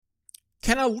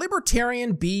Can a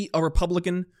libertarian be a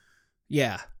Republican?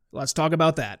 Yeah, let's talk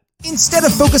about that. Instead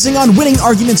of focusing on winning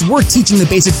arguments, we're teaching the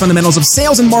basic fundamentals of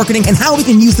sales and marketing and how we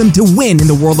can use them to win in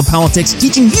the world of politics,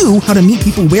 teaching you how to meet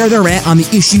people where they're at on the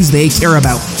issues they care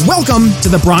about. Welcome to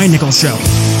The Brian Nichols Show.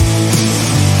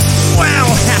 Wow,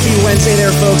 happy Wednesday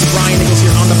there, folks. Brian Nichols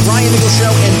here on The Brian Nichols Show,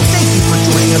 and thank you for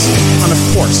joining us on, of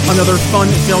course, another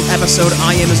fun-filled episode.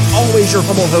 I am, as always, your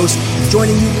humble host,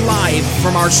 joining you live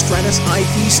from our Stratus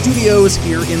IP studios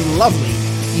here in lovely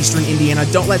Eastern Indiana.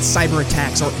 Don't let cyber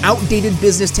attacks or outdated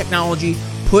business technology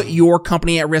put your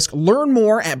company at risk. Learn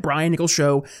more at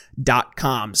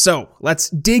briannicholsshow.com. So let's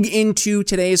dig into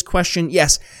today's question.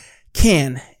 Yes,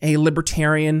 can a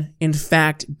libertarian, in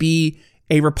fact, be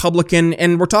a Republican?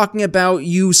 And we're talking about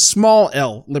you small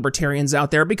L libertarians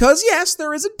out there, because yes,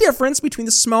 there is a difference between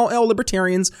the small L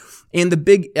libertarians and the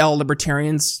big L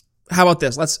libertarians. How about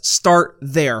this? Let's start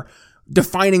there,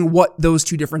 defining what those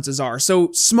two differences are.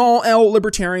 So small L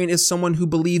libertarian is someone who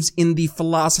believes in the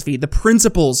philosophy, the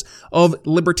principles of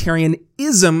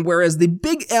libertarianism, whereas the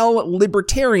big L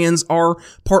libertarians are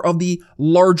part of the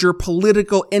larger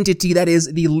political entity that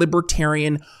is the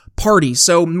Libertarian Party.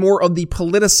 So more of the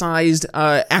politicized,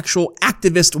 actual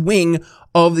activist wing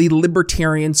of the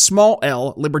libertarian, small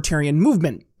L libertarian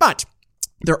movement. But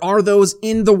there are those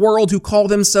in the world who call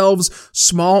themselves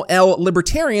small L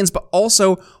libertarians, but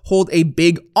also hold a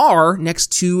big R next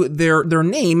to their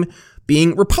name,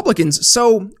 being Republicans.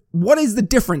 So what is the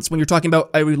difference when you're talking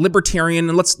about a libertarian,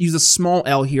 and let's use a small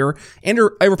L here, and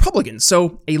a Republican?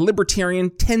 So a libertarian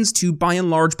tends to, by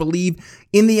and large, believe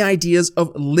in the ideas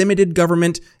of limited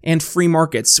government and free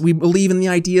markets. We believe in the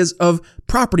ideas of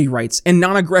property rights and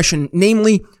non-aggression,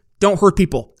 namely, don't hurt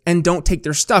people and don't take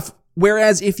their stuff.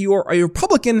 Whereas if you are a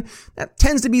Republican, that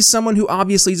tends to be someone who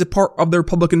obviously is a part of the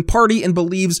Republican Party and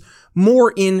believes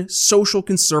more in social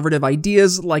conservative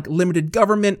ideas like limited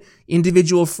government,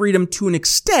 individual freedom to an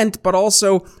extent, but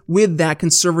also with that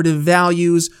conservative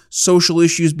values, social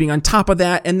issues being on top of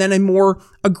that, and then a more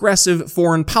aggressive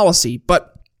foreign policy.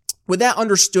 But with that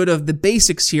understood of the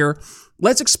basics here,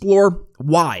 let's explore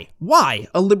why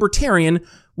a libertarian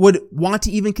would want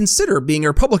to even consider being a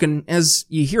Republican. As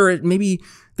you hear it, maybe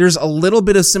there's a little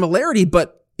bit of similarity,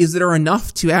 but is there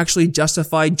enough to actually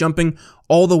justify jumping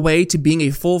all the way to being a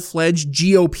full-fledged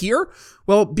GOPer?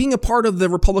 Well, being a part of the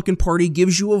Republican Party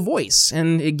gives you a voice,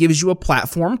 and it gives you a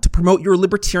platform to promote your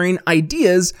libertarian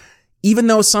ideas, even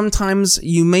though sometimes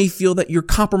you may feel that you're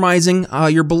compromising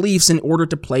your beliefs in order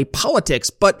to play politics.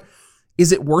 But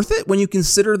is it worth it when you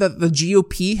consider that the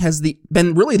GOP has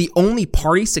been really the only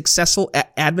party successful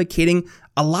at advocating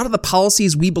a lot of the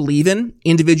policies we believe in: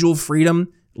 individual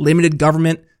freedom, limited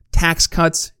government, tax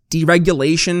cuts,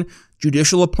 deregulation,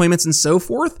 judicial appointments, and so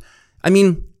forth? I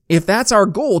mean, if that's our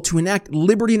goal, to enact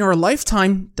liberty in our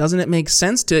lifetime, doesn't it make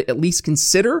sense to at least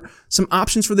consider some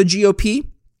options for the GOP?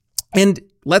 And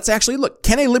let's actually look,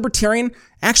 can a libertarian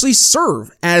actually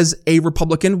serve as a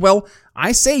Republican? Well,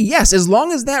 I say yes, as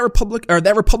long as that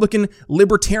Republican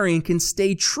libertarian can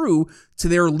stay true to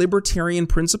their libertarian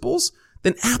principles,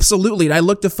 then absolutely. And I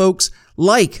look to folks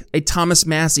like a Thomas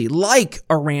Massey, like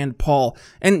a Rand Paul,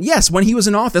 and yes, when he was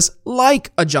in office,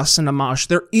 like a Justin Amash.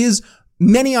 There is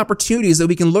many opportunities that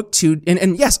we can look to.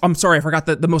 And yes, I'm sorry, I forgot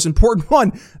the most important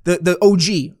one, the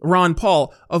OG, Ron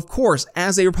Paul, of course,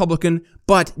 as a Republican,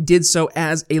 but did so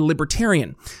as a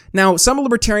libertarian. Now, some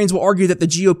libertarians will argue that the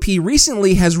GOP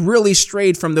recently has really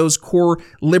strayed from those core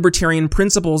libertarian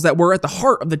principles that were at the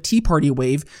heart of the Tea Party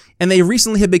wave, and they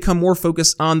recently have become more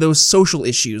focused on those social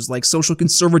issues like social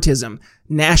conservatism,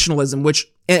 nationalism, which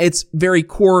at its very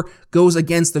core goes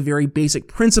against the very basic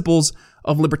principles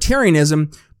of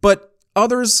libertarianism. But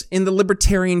others in the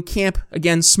libertarian camp,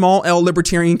 again, small L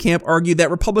libertarian camp, argue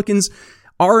that Republicans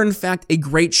are in fact a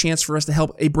great chance for us to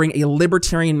help bring a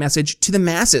libertarian message to the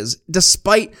masses,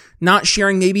 despite not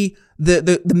sharing maybe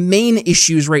the main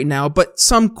issues right now, but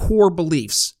some core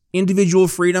beliefs. Individual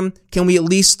freedom, can we at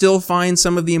least still find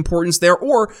some of the importance there?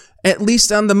 Or at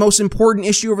least on the most important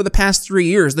issue over the past 3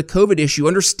 years, the COVID issue,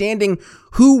 understanding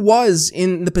who was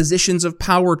in the positions of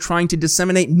power trying to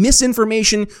disseminate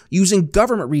misinformation using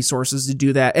government resources to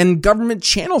do that and government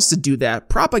channels to do that,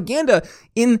 propaganda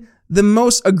in the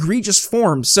most egregious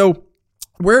form. So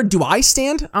where do I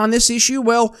stand on this issue?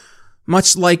 Well,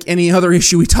 much like any other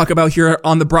issue we talk about here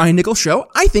on the Brian Nichols Show,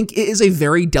 I think it is a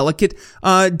very delicate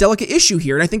issue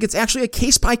here. And I think it's actually a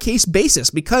case-by-case basis,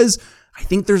 because I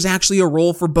think there's actually a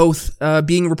role for both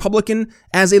being a Republican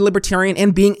as a libertarian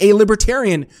and being a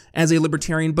libertarian as a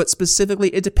libertarian, but specifically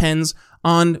it depends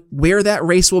on where that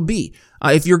race will be.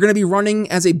 If you're going to be running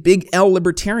as a big L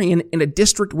libertarian in a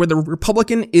district where the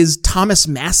Republican is Thomas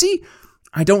Massey,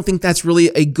 I don't think that's really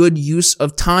a good use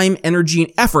of time, energy,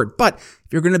 and effort. But if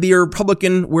you're going to be a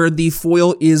Republican where the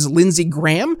foil is Lindsey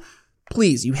Graham,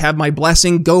 please, you have my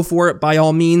blessing. Go for it. By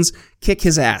all means, kick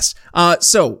his ass.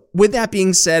 So with that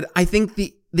being said, I think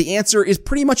the answer is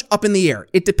pretty much up in the air.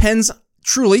 It depends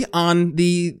truly on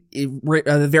the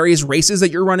various races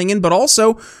that you're running in, but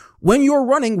also when you're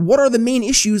running, what are the main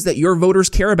issues that your voters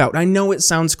care about? I know it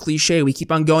sounds cliche. We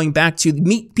keep on going back to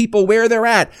meet people where they're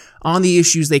at on the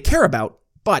issues they care about.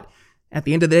 But at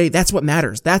the end of the day, that's what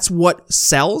matters. That's what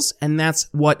sells, and that's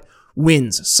what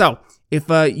wins. So if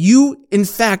you, in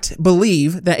fact,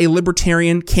 believe that a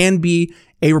libertarian can be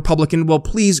a Republican, well,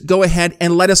 please go ahead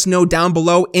and let us know down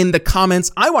below in the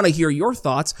comments. I want to hear your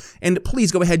thoughts, and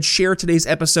please go ahead, share today's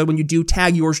episode. When you do,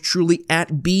 tag yours truly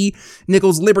at B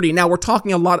Nichols Liberty. Now, we're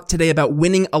talking a lot today about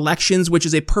winning elections, which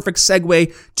is a perfect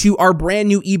segue to our brand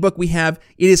new ebook we have.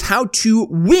 It is How to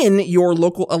Win Your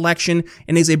Local Election,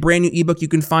 and is a brand new ebook you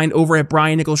can find over at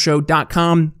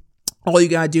briannicholsshow.com. All you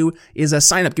gotta do is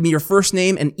sign up. Give me your first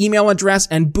name and email address,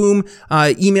 and boom,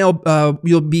 email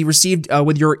you'll be received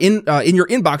with your in your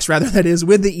inbox, rather, that is,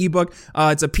 with the ebook.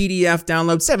 It's a PDF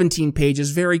download, 17 pages,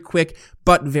 very quick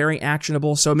but very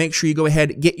actionable. So make sure you go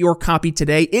ahead, get your copy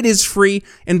today. It is free.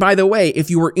 And by the way,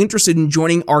 if you are interested in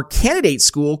joining our candidate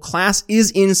school, class is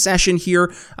in session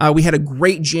here. We had a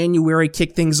great January,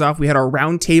 kick things off. We had our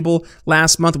roundtable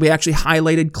last month. We actually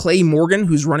highlighted Clay Morgan,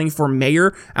 who's running for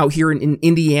mayor out here in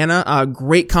Indiana.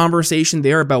 Great conversation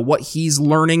there about what he's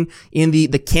learning in the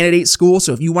candidate school.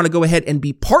 So if you want to go ahead and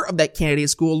be part of that candidate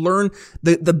school, learn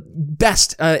the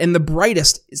best and the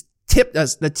brightest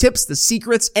the tips, the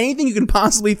secrets, anything you can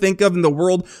possibly think of in the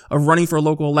world of running for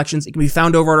local elections. It can be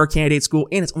found over at our candidate school,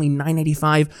 and it's only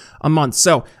 $9.95 a month.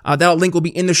 So that link will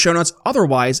be in the show notes.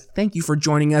 Otherwise, thank you for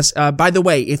joining us. By the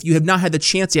way, if you have not had the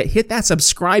chance yet, hit that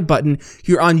subscribe button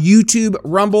here on YouTube,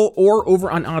 Rumble, or over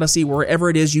on Odyssey, wherever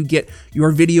it is you get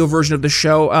your video version of the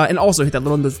show. And also hit that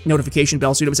little notification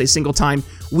bell so you don't miss a single time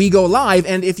we go live.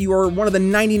 And if you are one of the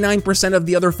 99% of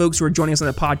the other folks who are joining us on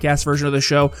the podcast version of the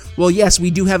show, well, yes, we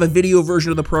do have a video version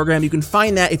of the program. You can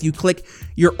find that if you click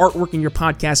your artwork in your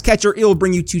podcast catcher. It will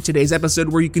bring you to today's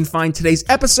episode, where you can find today's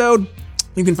episode.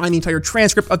 You can find the entire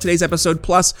transcript of today's episode,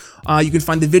 plus you can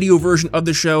find the video version of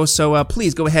the show, so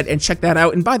please go ahead and check that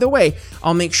out. And by the way,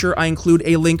 I'll make sure I include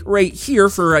a link right here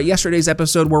for yesterday's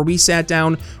episode, where we sat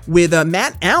down with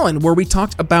Matt Allen, where we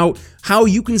talked about how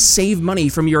you can save money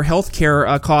from your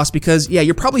healthcare costs, because, yeah,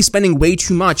 you're probably spending way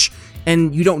too much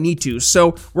and you don't need to.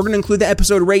 So we're going to include the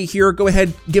episode right here. Go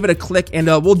ahead, give it a click, and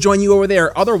we'll join you over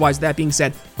there. Otherwise, that being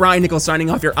said, Brian Nichols signing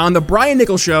off here on The Brian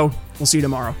Nichols Show. We'll see you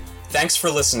tomorrow. Thanks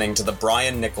for listening to The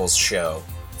Brian Nichols Show.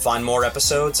 Find more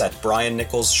episodes at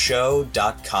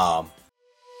briannicholsshow.com.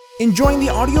 Enjoying the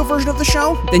audio version of the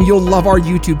show? Then you'll love our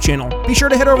YouTube channel. Be sure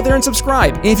to head over there and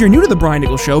subscribe. And if you're new to The Brian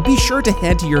Nichols Show, be sure to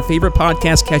head to your favorite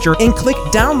podcast catcher and click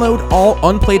download all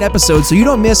unplayed episodes so you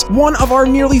don't miss one of our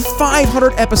nearly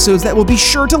 500 episodes that will be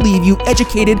sure to leave you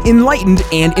educated, enlightened,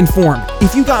 and informed.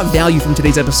 If you got value from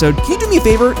today's episode, can you do me a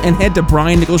favor and head to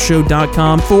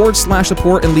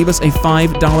briannicholsshow.com/support and leave us a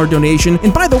 $5 donation?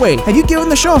 And by the way, have you given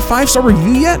the show a 5-star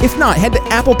review yet? If not, head to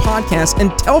Apple Podcasts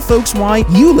and tell folks why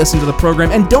you listen to the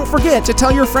program, and don't forget to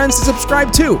tell your friends to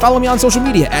subscribe too. Follow me on social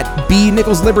media at B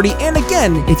Nichols Liberty. And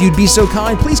again, if you'd be so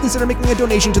kind, please consider making a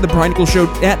donation to The Brian Nichols Show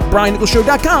at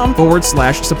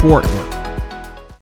briannicholsshow.com/support.